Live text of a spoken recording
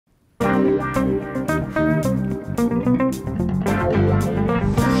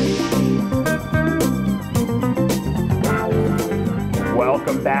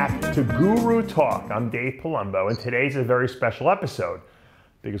Welcome back to Guru Talk. I'm Dave Palumbo, and today's a very special episode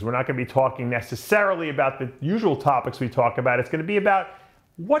because we're not going to be talking necessarily about the usual topics we talk about. It's going to be about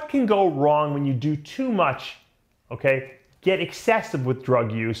what can go wrong when you do too much, okay? Get excessive with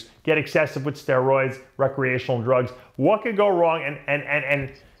drug use, get excessive with steroids, recreational drugs. What could go wrong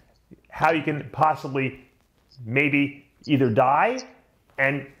and how you can possibly maybe either die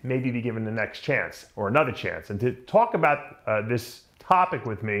and maybe be given the next chance or another chance. And to talk about this topic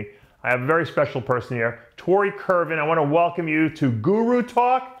with me, I have a very special person here, Torie Kervin. I want to welcome you to Guru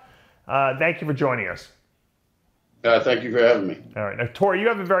Talk. Thank you for joining us. Thank you for having me. All right. Now, Torie, you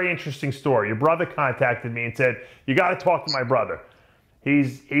have a very interesting story. Your brother contacted me and said, you got to talk to my brother.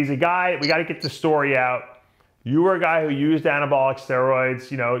 He's a guy, we got to get the story out. You were a guy who used anabolic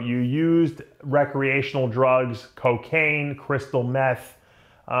steroids. You know, you used recreational drugs, cocaine, crystal meth.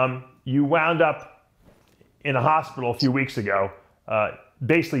 You wound up in a hospital a few weeks ago,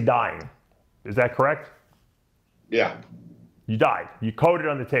 basically dying. Is that correct? Yeah. You died. You coded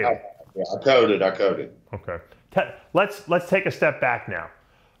on the table. I coded. Okay. Let's take a step back now.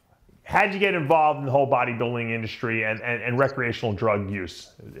 How'd you get involved in the whole bodybuilding industry and recreational drug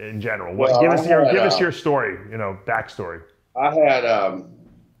use in general? Give us your story, backstory. I had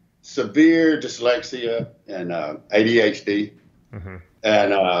severe dyslexia and ADHD. Mm-hmm.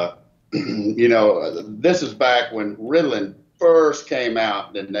 And, this is back when Ritalin first came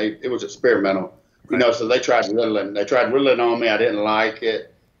out, and it was experimental, right. So they tried Ritalin on me. I didn't like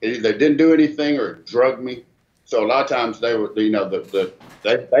it. It either didn't do anything or drugged me. So a lot of times they were, they had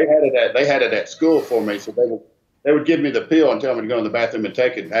it at school for me. So they would give me the pill and tell me to go in the bathroom and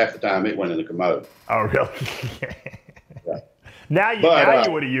take it. And half the time it went in the commode. Oh, really? Yeah. Now you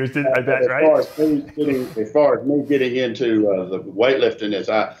would have used it, I bet, right? As far as me getting into the weightlifting is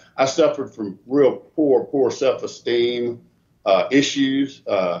I suffered from real poor self-esteem issues.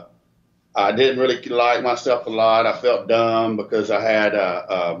 I didn't really like myself a lot. I felt dumb because I had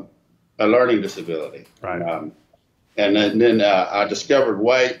a learning disability. Right. And then I discovered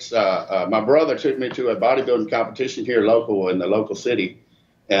weights. My brother took me to a bodybuilding competition here in the local city.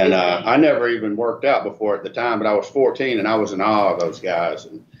 And I never even worked out before at the time, but I was 14 and I was in awe of those guys.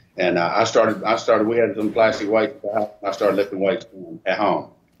 And I started, we had some plastic weights. I started lifting weights at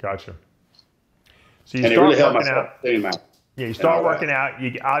home. Gotcha. So you and start it really helped working my out. self-esteem out. Yeah, you start working out.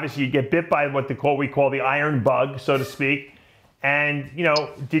 Obviously you get bit by what we call the iron bug, so to speak. And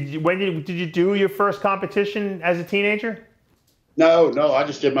did you do your first competition as a teenager? No, I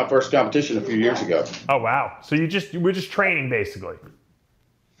just did my first competition a few years ago. Oh wow! So you were just training basically.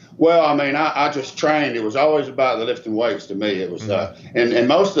 Well, I mean, I just trained. It was always about the lifting weights to me. It was, and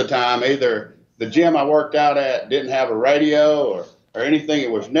most of the time, either the gym I worked out at didn't have a radio or anything. It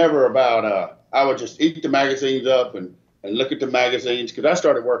was never about. I would just eat the magazines up and look at the magazines because I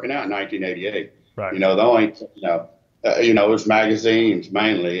started working out in 1988. Right. The only it was magazines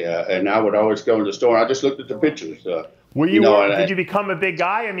mainly, and I would always go to the store. And I just looked at the pictures. Did you become a big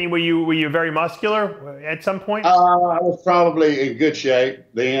guy? I mean, were you very muscular at some point? I was probably in good shape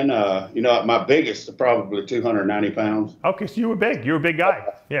then. My biggest probably 290 pounds. Okay, so you were big. You were a big guy.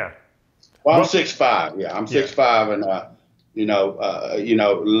 Yeah. Well, I'm 6'5". Yeah, I'm 6'5",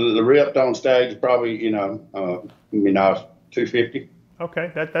 and ripped on stage probably. I was 250.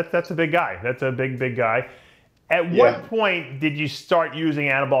 Okay, that's a big guy. That's a big guy. At what point did you start using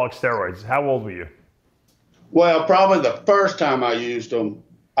anabolic steroids? How old were you? Well, probably the first time I used them,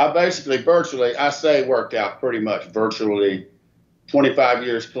 I basically worked out pretty much virtually 25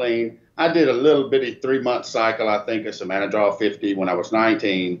 years clean. I did a little bitty 3-month cycle, I think, of some Anadrol 50 when I was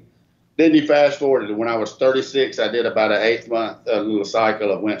 19. Then you fast forward to when I was 36, I did about an 8-month little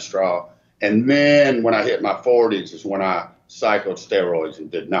cycle of Winstraw. And then when I hit my 40s is when I cycled steroids and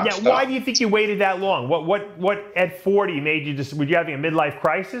did not stop. Why do you think you waited that long? What at 40 made you were you having a midlife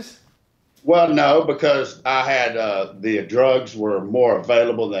crisis? Well, no, because I had the drugs were more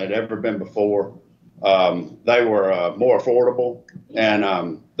available than had ever been before. They were more affordable, and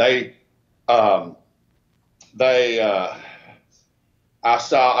I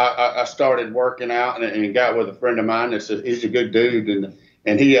started working out and got with a friend of mine. He's a good dude,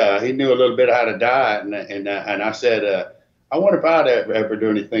 and he knew a little bit how to diet, and I said, I wonder if I'd ever do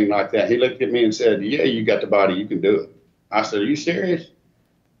anything like that. He looked at me and said, yeah, you got the body, you can do it. I said, are you serious?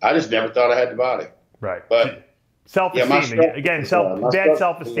 I just never thought I had the body. Right. But self-esteem, bad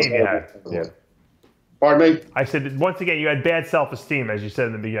self-esteem you had. Yeah. Pardon me? I said, once again, you had bad self-esteem, as you said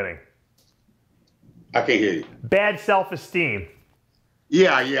in the beginning. I can't hear you. Bad self-esteem.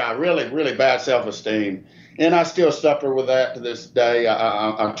 Yeah, really, really bad self-esteem, and I still suffer with that to this day.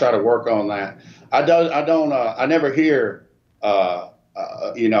 I try to work on that. I never hear,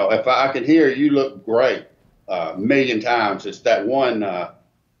 if I can hear you look great a million times, it's that one,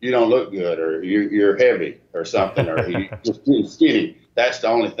 you don't look good, or you're heavy or something, or you're just too skinny. That's the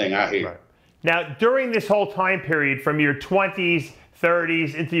only thing I hear. Right. Now, during this whole time period, from your 20s,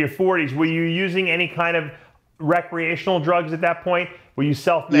 30s into your 40s, were you using any kind of recreational drugs at that point? Were you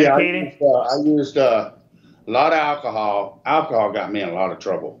self-medicating? Yeah, I used a lot of alcohol. Alcohol got me in a lot of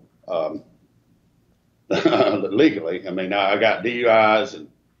trouble legally. I mean, I got DUIs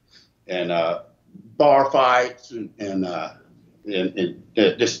and bar fights and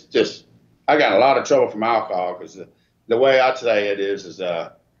just I got a lot of trouble from alcohol, because the way I'd say it is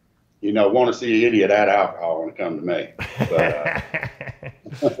want to see an idiot add alcohol when it comes to me. But,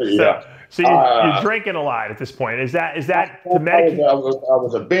 yeah. So you're drinking a lot at this point. Is that the medication? I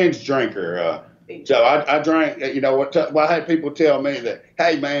was a binge drinker. So I drank. I had people tell me that,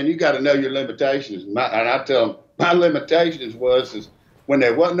 hey man, you got to know your limitations. And I tell them my limitations is when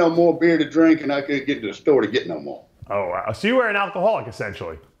there wasn't no more beer to drink and I couldn't get to the store to get no more. Oh wow! So you were an alcoholic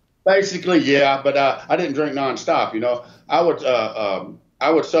essentially. Basically, yeah, but I didn't drink nonstop. I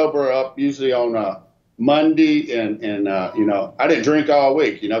would sober up usually on Monday, and I didn't drink all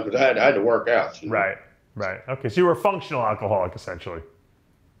week, because I had to work out. Right. Okay, so you were a functional alcoholic essentially.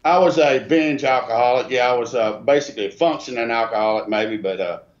 I was a binge alcoholic. Yeah, I was basically a functioning alcoholic maybe,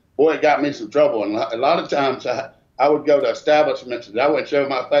 but boy, it got me in some trouble. And a lot of times I would go to establishments and I wouldn't show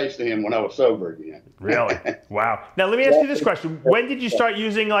my face to him when I was sober again. Really? Wow. Now let me ask you this question: when did you start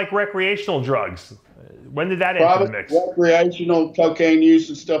using like recreational drugs? When did that enter the mix? Recreational cocaine use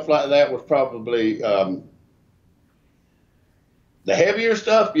and stuff like that was probably the heavier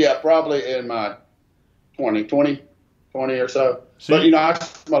stuff. Yeah, probably in my 20 or so. But I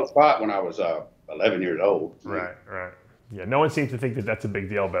smoked pot when I was 11 years old. Right. Yeah, no one seems to think that that's a big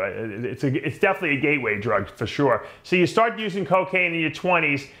deal, but it's definitely a gateway drug for sure. So you started using cocaine in your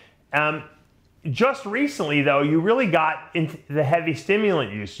 20s. Just recently, though, you really got into the heavy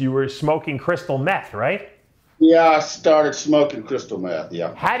stimulant use. You were smoking crystal meth, right? Yeah, I started smoking crystal meth.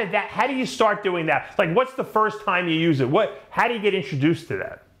 Yeah. How do you start doing that? Like, what's the first time you use it? How do you get introduced to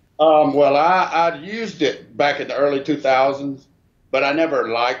that? Well, I used it back in the early 2000s, but I never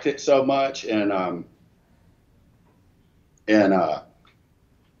liked it so much, and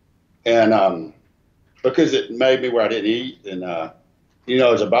because it made me where I didn't eat, and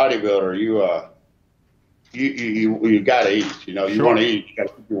as a bodybuilder, you got to eat. You Sure. want to eat, you got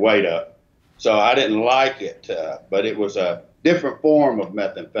to keep your weight up. So I didn't like it, but it was a different form of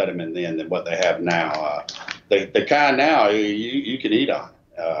methamphetamine then than what they have now. The kind now you can eat on.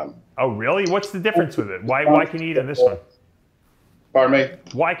 Oh, really? What's the difference with it? Why can you eat on this one? Pardon me?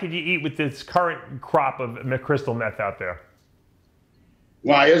 Why could you eat with this current crop of crystal meth out there?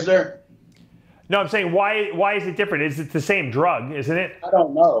 Why is there? No, I'm saying why is it different? Is it the same drug, isn't it? I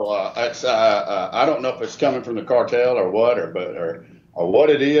don't know. I don't know if it's coming from the cartel or what, or what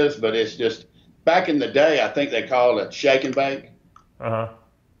it is, but it's just back in the day. I think they called it shake and bake.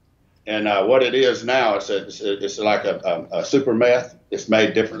 And what it is now, it's like a super meth. It's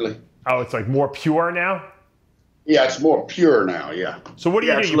made differently. Oh, it's like more pure now. Yeah, it's more pure now. Yeah. So what do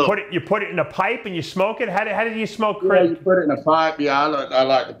you do? You put it in a pipe and you smoke it. How do you smoke? Yeah, you put it in a pipe. Yeah, I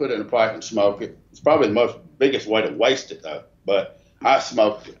like to put it in a pipe and smoke it. It's probably the biggest way to waste it though. But I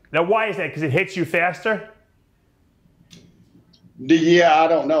smoked it. Now, why is that? Because it hits you faster? Yeah, I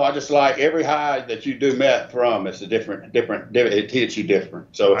don't know. I just like every high that you do meth from, it's a different. It hits you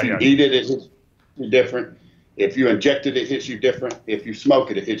different. So if you eat it, it hits you different. If you inject it, it hits you different. If you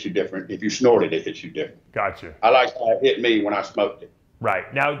smoke it, it hits you different. If you snort it, it hits you different. Gotcha. I like how it hit me when I smoked it. Right.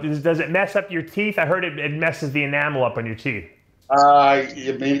 Now, does it mess up your teeth? I heard it messes the enamel up on your teeth.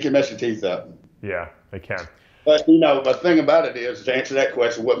 It can mess your teeth up. Yeah, it can. But, the thing about it is, to answer that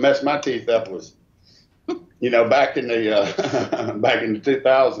question, what messed my teeth up was, back in the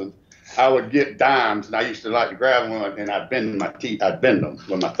 2000s, I would get dimes, and I used to like to grab one, and I'd bend my teeth. I'd bend them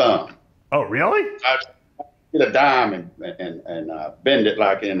with my thumb. Oh, really? I'd get a dime and bend it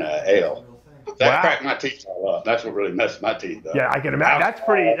like in an L. That cracked my teeth all up. That's what really messed my teeth up. Yeah, I can imagine.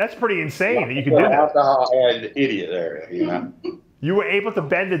 That's pretty insane that you could do that. Alcohol had an idiot there, You were able to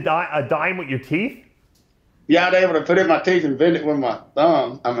bend a dime with your teeth? Yeah, I'd able to put it in my teeth and bend it with my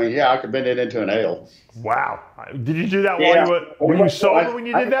thumb. I mean, yeah, I could bend it into an L. Wow. Did you do that while were you sober when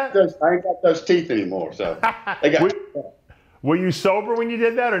you did that? I ain't got those teeth anymore, so they got. Were you sober when you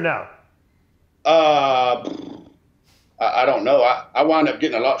did that or no? I don't know. I wound up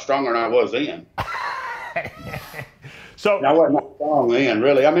getting a lot stronger than I was then. So And I wasn't that strong then,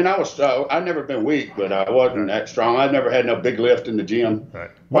 really. I mean, I'd never been weak, but I wasn't that strong. I'd never had no big lift in the gym. Right.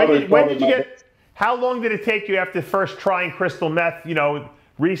 Probably, When did you get? How long did it take you after first trying crystal meth? You know,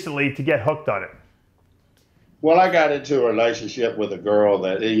 recently to get hooked on it. Well, I got into a relationship with a girl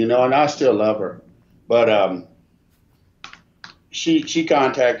that, you know, and I still love her, but she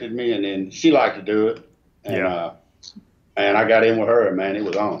contacted me, and then she liked to do it, and and I got in with her, and man, it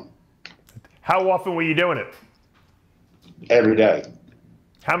was on. How often were you doing it? Every day.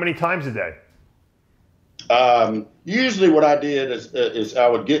 How many times a day? Usually, what I did is I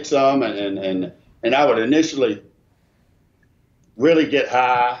would get some, and I would initially really get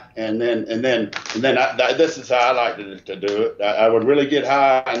high, and then this is how I like to do it. I would really get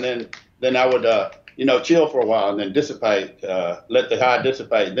high, and then I would you know, chill for a while, and then dissipate, let the high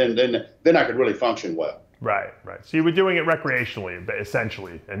dissipate. Then I could really function well. Right. So you were doing it recreationally,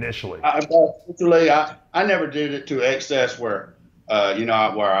 essentially, initially. I never did it to excess where you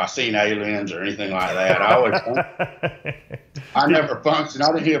know, where I seen aliens or anything like that. I never functioned.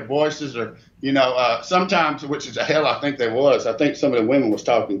 I didn't hear voices or, you know, sometimes, which is the hell I think there was. I think some of the women was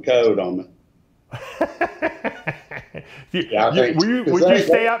talking code on me.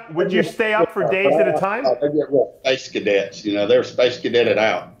 Would you stay up for days at a time? They get real space cadets. You know, they're space cadetted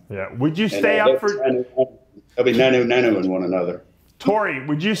out. Yeah. Would you stay up for? They'll be nanu-nanuing one another. Torie,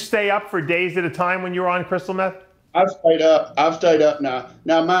 would you stay up for days at a time when you were on crystal meth? I've stayed up now.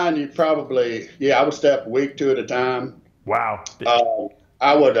 Now, mind you, probably, I would stay up a week, 2 at a time. Wow.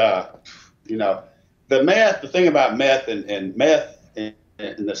 I would, you know, the thing about meth and meth and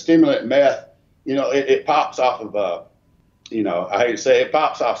the stimulant meth, you know, it pops off of, you know, I hate to say it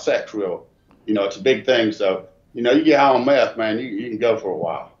pops off sex real. You know, it's a big thing. So, you know, you get high on meth, man, you can go for a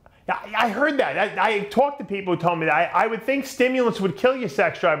while. I heard that. I talked to people who told me that. I would think stimulants would kill your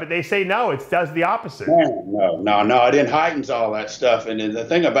sex drive, but they say no, it does the opposite. No, it heightens all that stuff. And the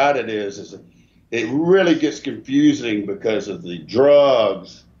thing about it is it really gets confusing because of the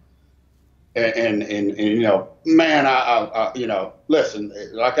drugs. And you know, man, I you know, listen,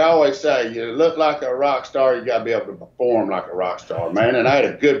 like I always say, you look like a rock star, you got to be able to perform like a rock star, man. And I had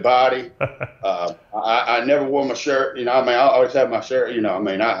a good body. I never wore my shirt, you know. I mean, I always had my shirt, you know. I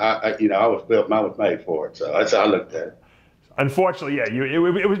mean, I you know, I was built, I was made for it. So that's how I looked at it. Unfortunately, yeah,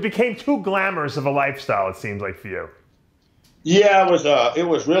 it became too glamorous of a lifestyle. It seems like for you. Yeah, it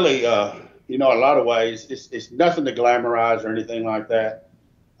was really, you know, in a lot of ways, it's nothing to glamorize or anything like that.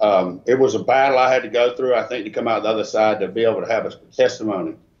 It was a battle I had to go through, I think, to come out the other side to be able to have a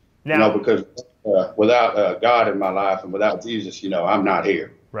testimony. Now, you know, because without God in my life and without Jesus, you know, I'm not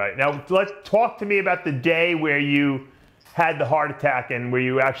here. Right. Now, talk to me about the day where you had the heart attack and where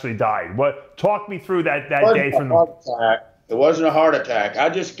you actually died. Talk me through that day from the heart attack. It wasn't a heart attack. I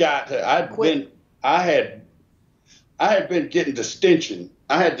just got I had been getting distension.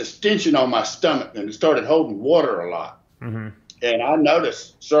 I had distension on my stomach, and it started holding water a lot. Mm-hmm. And I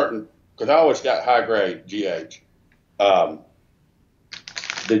noticed because I always got high grade GH.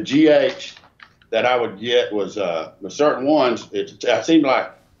 The GH that I would get was with certain ones. It seemed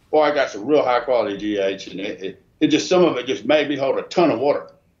like, boy, I got some real high quality GH, and it just, some of it just made me hold a ton of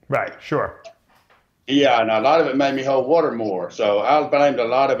water. Right. Sure. Yeah, and a lot of it made me hold water more. So I blamed a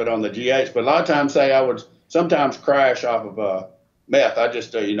lot of it on the GH. But a lot of times, I would sometimes crash off of meth. I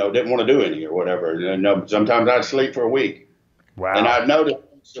just you know, didn't want to do any or whatever. You know, sometimes I'd sleep for a week. Wow. And I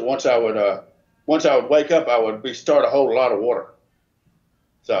noticed once I would wake up, I would start to hold a lot of water.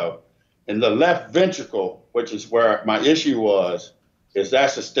 So, in the left ventricle, which is where my issue is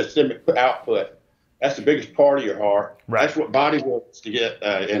that's the systemic output. That's the biggest part of your heart. Right. That's what bodybuilders to get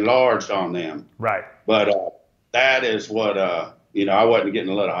enlarged on them. Right. But that is what you know, I wasn't getting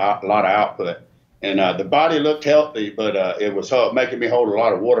a lot of output. And the body looked healthy, but it was making me hold a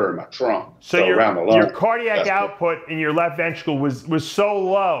lot of water in my trunk. So your cardiac output in your left ventricle was so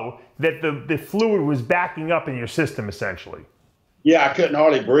low that the fluid was backing up in your system, essentially. Yeah, I couldn't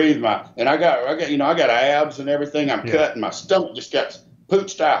hardly breathe. And I got you know, I got abs and everything. I'm cut, and my stomach just got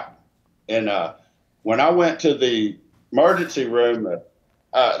pooched out. And when I went to the emergency room,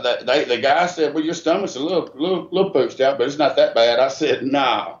 the guy said, "Well, your stomach's a little pooched out, but it's not that bad." I said,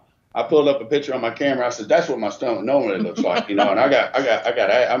 "No." I pulled up a picture on my camera. I said, "That's what my stomach normally looks like, you know." And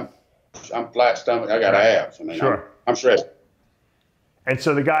I'm flat stomach. I got abs. I mean, sure. I'm stressed. And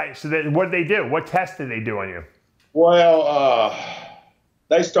so what did they do? What test did they do on you? Well,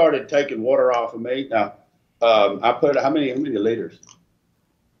 they started taking water off of me. Now, I put how many liters?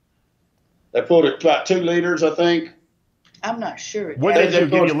 They pulled it about 2 liters, I think. I'm not sure. What did they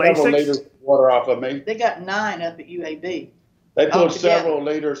give you? Several liters of water off of me. They got 9 up at UAB. They pulled several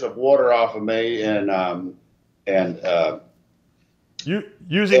liters of water off of me, and and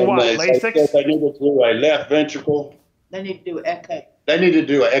using what, Lasix? They needed to do a left ventricle. They need to do an echo. They need to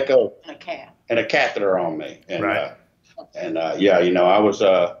do an echo And a catheter on me. And, right. Yeah, you know, I was,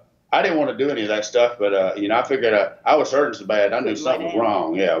 I didn't want to do any of that stuff, but, you know, I figured I was hurting so bad. I knew something was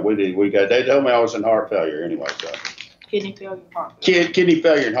wrong. Yeah, they told me I was in heart failure anyway. So. Kidney failure, heart failure. Kidney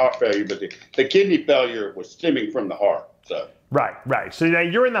failure and heart failure, but the kidney failure was stemming from the heart. So. Right. So now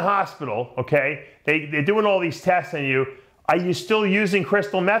you're in the hospital, okay? They're doing all these tests on you. Are you still using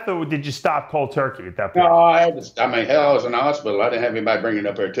crystal meth, or did you stop cold turkey at that point? No, I mean, hell, I was in the hospital. I didn't have anybody bringing it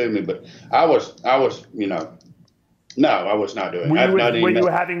up there to me, but I was, you know, no, I was not doing it. Were you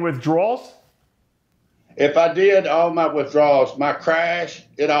having withdrawals? If I did, all my withdrawals, my crash,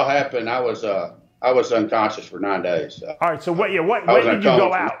 it all happened. I was unconscious for 9 days. All right. So when did you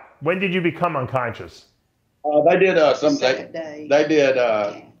go out? When did you become unconscious? They did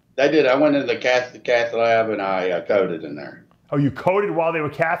They did. I went into the cath lab and I coded in there. Oh, you coded while they were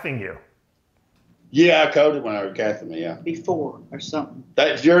cathing you? Yeah, I coded when they were cathing me. Yeah. Before or something.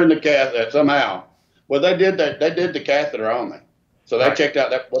 That's during the cath somehow. Well, they did that. They did the catheter on me, so they checked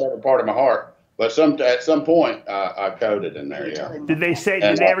out that whatever part of my heart. But at some point, I coded in there. Yeah. Did they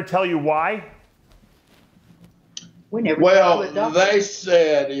ever tell you why? We never. Well, they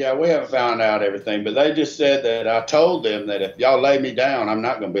said, yeah, we haven't found out everything, but they just said that I told them that if y'all lay me down, I'm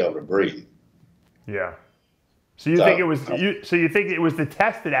not going to be able to breathe. Yeah. So you think it was you think it was the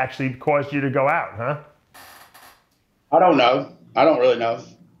test that actually caused you to go out, huh? I don't know. I don't really know.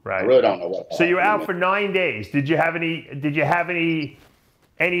 Right. I really don't know what. So you're out for 9 days. Did you have any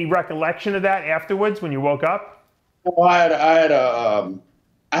recollection of that afterwards when you woke up? Well, I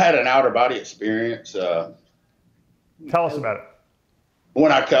had an outer body experience. Tell us about it.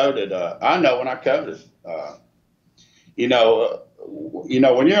 When I coded, I know when I coded, you know,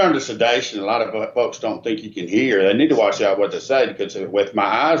 when you're under sedation, a lot of folks don't think you can hear. They need to watch out what they say, because with my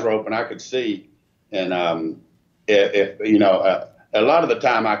eyes were open, I could see. And if you know, a lot of the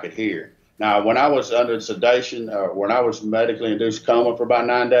time I could hear. Now, when I was under sedation, when I was medically induced coma for about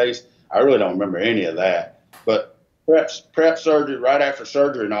 9 days, I really don't remember any of that. But prep surgery, right after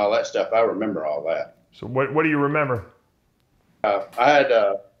surgery and all that stuff, I remember all that. So what do you remember? I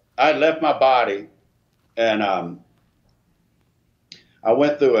had left my body, and I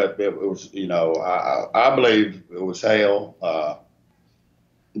went through it. It was, you know, I believe it was hell.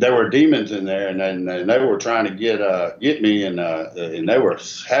 There were demons in there, and they were trying to get me, and they were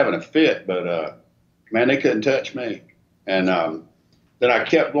having a fit, but man, they couldn't touch me. And then I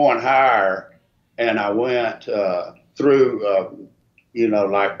kept going higher, and I went through, you know,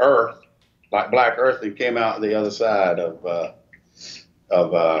 like earth. Like black earth, and came out the other side of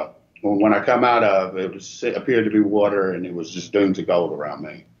when I come out of it appeared to be water, and it was just dunes of gold around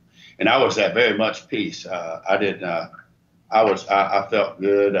me, and I was at very much peace. I felt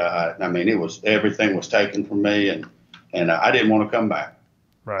good. I mean, everything was taken from me, and I didn't want to come back.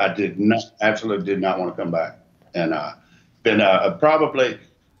 Right. I absolutely did not want to come back, and probably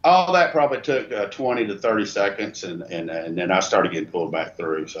all that probably took 20 to 30 seconds, and then I started getting pulled back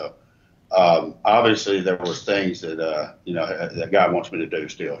through. So. Obviously, there was things that you know, that God wants me to do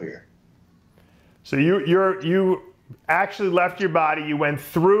still here. So you actually left your body. You went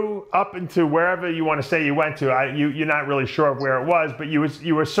through up into wherever you want to say you went to. You're not really sure of where it was, but you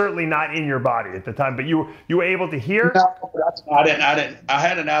were certainly not in your body at the time. But you were able to hear. No, I didn't. I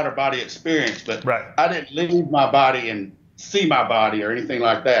had an outer body experience, but I didn't leave my body and see my body or anything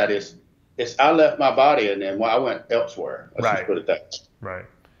like that. I left my body and then I went elsewhere. Let's just put it that way. Right.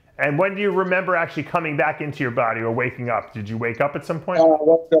 And when do you remember actually coming back into your body or waking up? Did you wake up at some point? I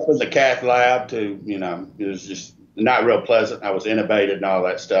woke up in the cath lab you know, it was just not real pleasant. I was intubated and all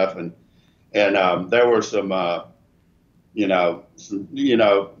that stuff. And there were some, you know,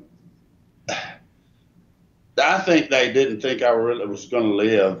 I think they didn't think I really was going to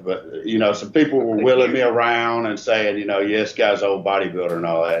live, but, you know, some people were wheeling me around and saying, you know, yes, guy's old bodybuilder and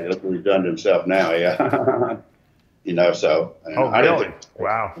all that. Look what he's done to himself now. Yeah. You know, so. I really?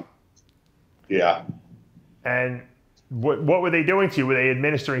 Wow. Yeah. And what were they doing to you? Were they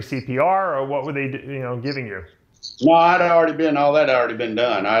administering CPR, or what were they, you know, giving you? No, all that had already been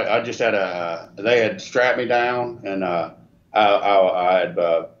done. I just had they had strapped me down, and they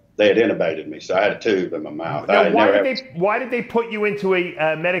had intubated me, so I had a tube in my mouth. Now, why did they put you into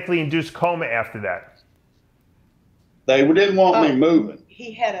a medically induced coma after that? They didn't want me moving.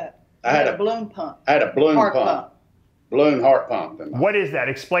 He had a balloon pump. I had a balloon pump. Balloon heart pump. What is that?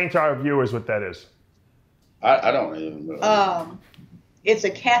 Explain to our viewers what that is. I don't even know. It's a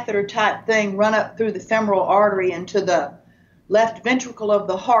catheter type thing run up through the femoral artery into the left ventricle of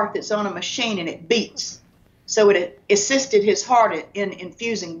the heart that's on a machine, and it beats. So it assisted his heart in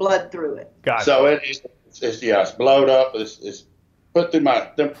infusing blood through it. Gotcha. So it's blowed up. It's put through my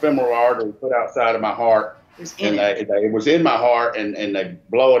femoral artery, put outside of my heart. It was in my heart, and they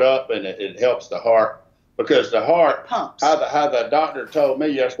blow it up, and it helps the heart, because the heart pumps. How the doctor told me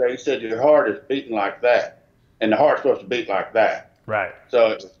yesterday, he said your heart is beating like that, and the heart's supposed to beat like that. Right.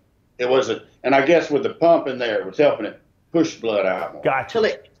 So it wasn't, and I guess with the pump in there, it was helping it push blood out more. Gotcha. Till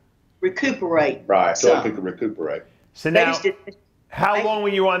it recuperate. Right. So it could recuperate. So now, how long were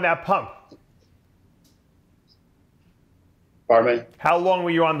you on that pump? Pardon me? How long were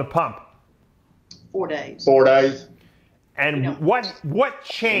you on the pump? 4 days. 4 days. And what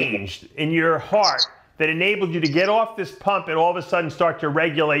changed in your heart that enabled you to get off this pump and all of a sudden start to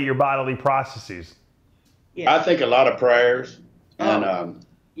regulate your bodily processes? Yeah. I think a lot of prayers. And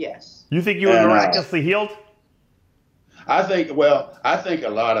yes. You think you were miraculously healed? I think a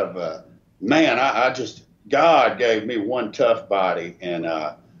lot of, God gave me one tough body, and,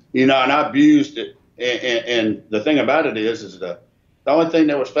 and I abused it. And the thing about it is the only thing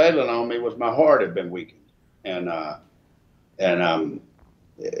that was failing on me was my heart had been weakened. And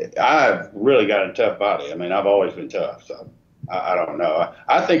I've really got a tough body. I mean, I've always been tough. So I don't know.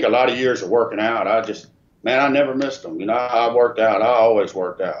 I think a lot of years of working out, I never missed them. I worked out. I always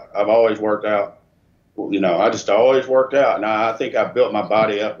worked out. I've always worked out. I just always worked out. And I think I built my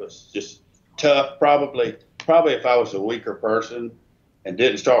body up as just tough. Probably if I was a weaker person and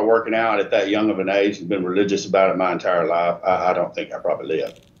didn't start working out at that young of an age and been religious about it my entire life, I don't think I probably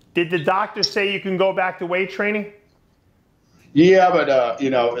lived. Did the doctor say you can go back to weight training? Yeah, but,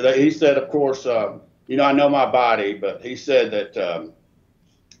 he said, of course, I know my body, but he said that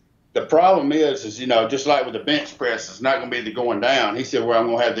the problem is, just like with the bench press, it's not going to be the going down. He said, I'm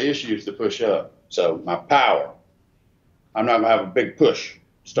going to have the issues to push up. So my power, I'm not going to have a big push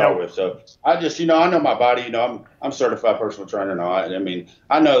to start with. So I just, I know my body, I'm certified personal trainer now.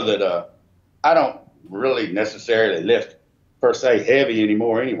 I know that I don't really necessarily lift per se heavy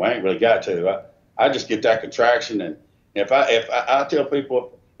anymore anyway. I ain't really got to. I just get that contraction, and if I tell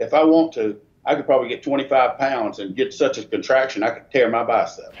people, if I want to, I could probably get 25 pounds and get such a contraction, I could tear my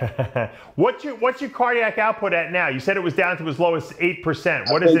bicep. What's your cardiac output at now? You said it was down to as low as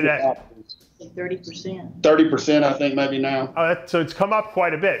 8%. What is it at? 30%. 30%, I think, maybe now. Oh, so it's come up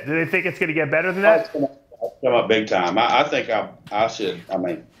quite a bit. Do they think it's going to get better than that? It's come up big time. I think I should. I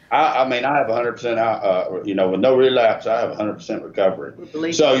have 100% out. With no relapse, I have 100%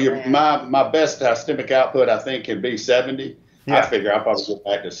 recovery. So my best systemic output, I think, can be 70. Yeah. I figure I'll probably get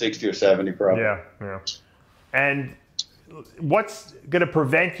back to 60 or 70 probably. Yeah. And what's going to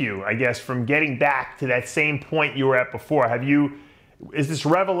prevent you, I guess, from getting back to that same point you were at before? Is this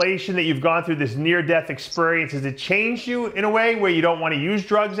revelation that you've gone through, this near-death experience, has it changed you in a way where you don't want to use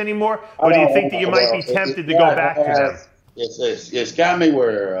drugs anymore? Or do you think that you might be tempted to go back to them? It's got me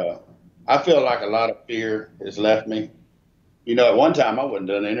where I feel like a lot of fear has left me. At one time I wouldn't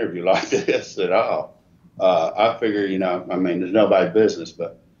have done an interview like this at all. I figure, there's nobody's business,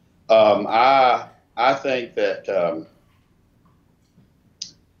 but I think that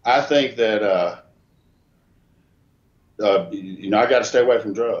I got to stay away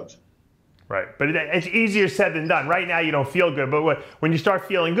from drugs. Right, but it's easier said than done. Right now you don't feel good, but when you start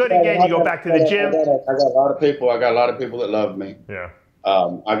feeling good again, you go back to the gym. I got a lot of people. I got a lot of people that love me. Yeah.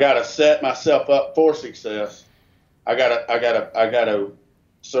 I got to set myself up for success. I gotta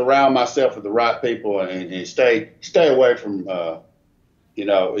surround myself with the right people and stay away from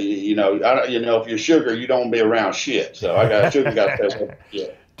if you're sugar, you don't be around shit. So sugar got to stay away. Yeah.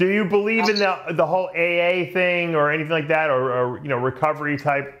 Do you believe in the whole AA thing or anything like that, or recovery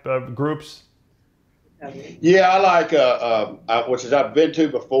type groups? Yeah, I like which is I've been to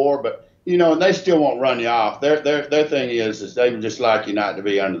before, but and they still won't run you off. Their thing is they would just like you not to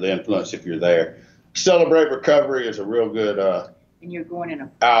be under the influence if you're there. Celebrate Recovery is a real good and you're going in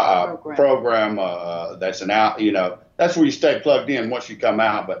a program that's that's where you stay plugged in once you come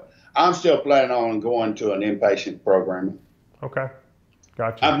out. But I'm still planning on going to an inpatient program. Okay,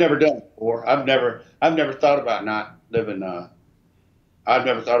 gotcha. I've never done it before. I've never thought about not living. I've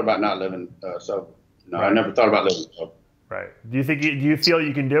never thought about not living sober. No, right. I never thought about living sober. Right. Do you feel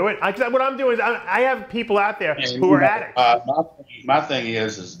you can do it? What I'm doing is I have people out there who are addicts. My thing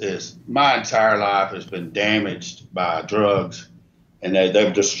is my entire life has been damaged by drugs, and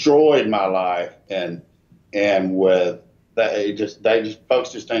they've destroyed my life. And with that,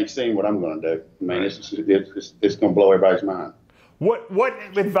 folks just ain't seen what I'm going to do. I mean, it's going to blow everybody's mind. What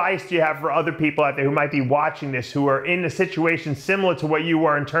advice do you have for other people out there who might be watching this, who are in a situation similar to what you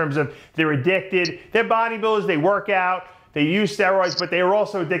were in terms of they're addicted, they're bodybuilders, they work out, they use steroids, but they are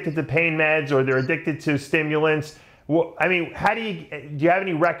also addicted to pain meds or they're addicted to stimulants. Well, I mean, how do you have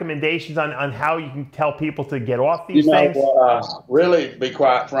any recommendations on how you can tell people to get off these things? Really, to be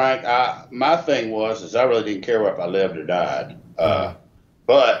quite frank, my thing is I really didn't care if I lived or died.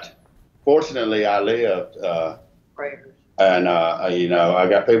 But fortunately, I lived. And I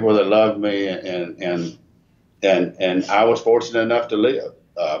got people that loved me, and I was fortunate enough to live.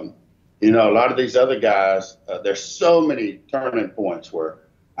 A lot of these other guys, there's so many turning points where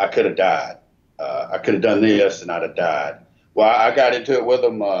I could have died. I could have done this and I'd have died. Well, I got into it with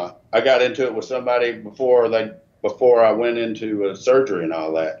them. I got into it with somebody before I went into surgery and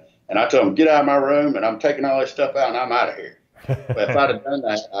all that. And I told them, get out of my room, and I'm taking all this stuff out and I'm out of here. But if I'd have done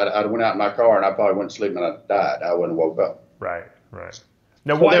that, I'd went out in my car and I probably went to sleep and I'd have died. I wouldn't have woke up. Right.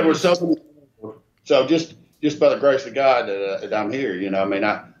 Now, there was so just by the grace of God that I'm here.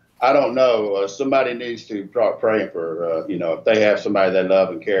 I don't know. Somebody needs to start praying for, if they have somebody they love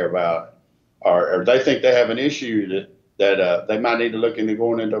and care about, or they think they have an issue that they might need to look into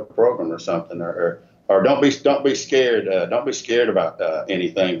going into a program or something, or don't be scared. Don't be scared about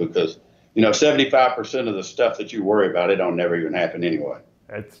anything, because 75% of the stuff that you worry about, it don't never even happen anyway.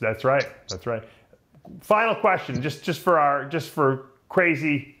 That's right. Final question, just for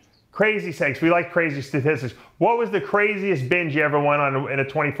crazy sakes. We like crazy statistics. What was the craziest binge you ever went on in a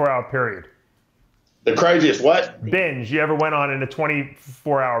 24-hour period? The craziest what? Binge you ever went on in a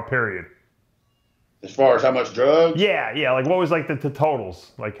 24-hour period? As far as how much drugs? Yeah. Like, what was like the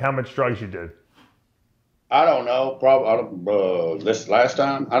totals? Like, how much drugs you did? I don't know. Probably this last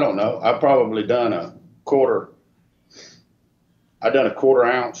time. I don't know. I've probably done a quarter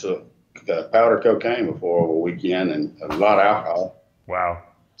ounce of powder cocaine before a weekend, and a lot of alcohol. Wow.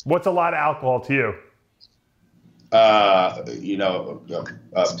 What's a lot of alcohol to you? A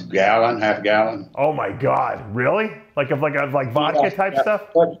gallon, half a gallon. Oh my God, really? Like vodka type stuff?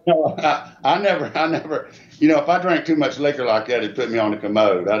 I never. If I drank too much liquor like that, it put me on the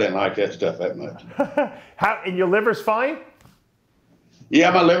commode. I didn't like that stuff that much. And your liver's fine? Yeah,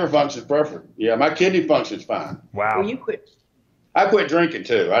 my liver functions perfect. Yeah, my kidney functions fine. Wow. Well, you quit. I quit drinking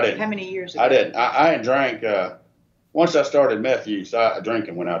too. I didn't. How many years ago? I didn't. I hadn't drank. Once I started meth use,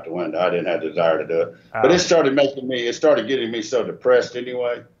 drinking went out the window. I didn't have the desire to do it. But it started getting me so depressed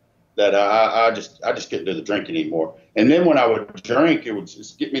anyway that I just couldn't do the drinking anymore. And then when I would drink, it would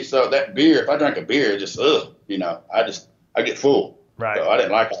just get me so that beer. If I drank a beer, I get full. Right. So I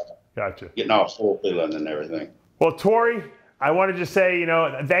didn't like it. Gotcha. Getting all full feeling and everything. Well, Torie, I want to just say,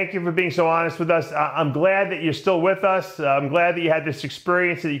 thank you for being so honest with us. I'm glad that you're still with us. I'm glad that you had this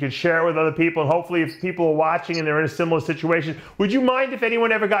experience, that you could share it with other people. And hopefully if people are watching and they're in a similar situation, would you mind if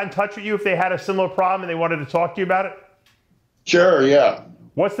anyone ever got in touch with you if they had a similar problem and they wanted to talk to you about it? Sure, yeah.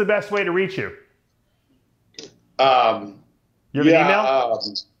 What's the best way to reach you? You have an email?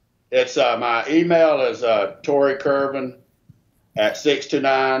 It's my email is Torie Kervin at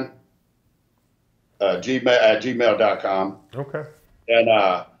 629 gmail.com. Okay. And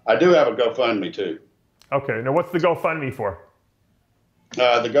I do have a GoFundMe too. Okay. Now, what's the GoFundMe for?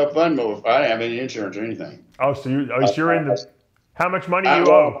 The GoFundMe, I didn't have any insurance or anything. Oh, so you're in the. How much money do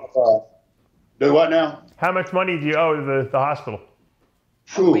you owe? Do what now? How much money do you owe the hospital?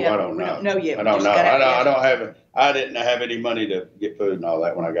 Whew, I don't know. We don't know yet. I don't know. I didn't have any money to get food and all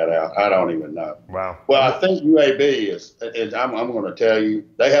that when I got out. I don't even know. Wow. Well, I think UAB is I'm going to tell you,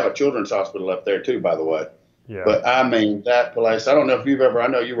 they have a children's hospital up there too, by the way. Yeah. But I mean, that place, I don't know if I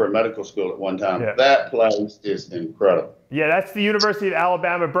know you were in medical school at one time. Yeah. That place is incredible. Yeah, that's the University of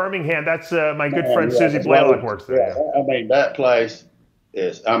Alabama, Birmingham. That's my good friend Susie Blaylock works there. Yeah. I mean, that place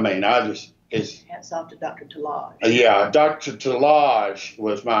is, Hats off to Dr. Talaj. Yeah, Dr. Talaj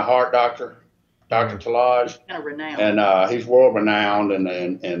was my heart doctor. Dr. Talaj. Kind of renowned. And he's world renowned, and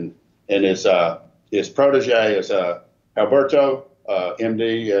his protege is Alberto,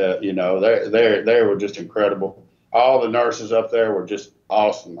 MD. They were just incredible. All the nurses up there were just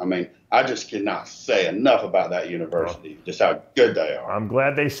awesome. I mean, I just cannot say enough about that university, just how good they are. I'm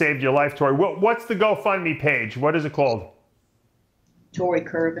glad they saved your life, Torie. What's the GoFundMe page? What is it called? Torie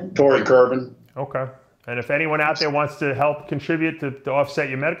Kervin. Torie Kervin. Okay. And if anyone out there wants to help contribute to offset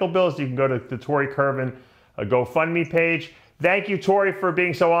your medical bills, you can go to the Torie Kervin GoFundMe page. Thank you, Torie, for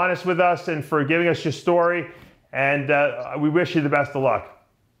being so honest with us and for giving us your story. And we wish you the best of luck.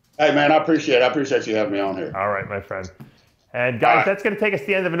 Hey, man, I appreciate you having me on here. All right, my friend. And guys, that's going to take us to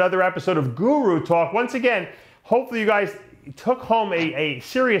the end of another episode of Guru Talk. Once again, hopefully you guys took home a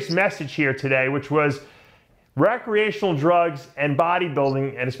serious message here today, which was recreational drugs and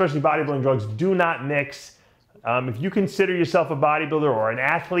bodybuilding, and especially bodybuilding drugs, do not mix. If you consider yourself a bodybuilder or an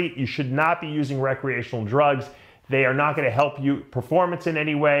athlete, you should not be using recreational drugs. They are not going to help you performance in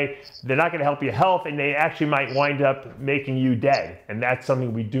any way. They're not going to help your health, and they actually might wind up making you dead. And that's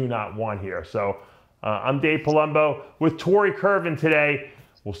something we do not want here. So I'm Dave Palumbo with Torie Kervin today.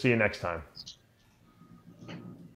 We'll see you next time.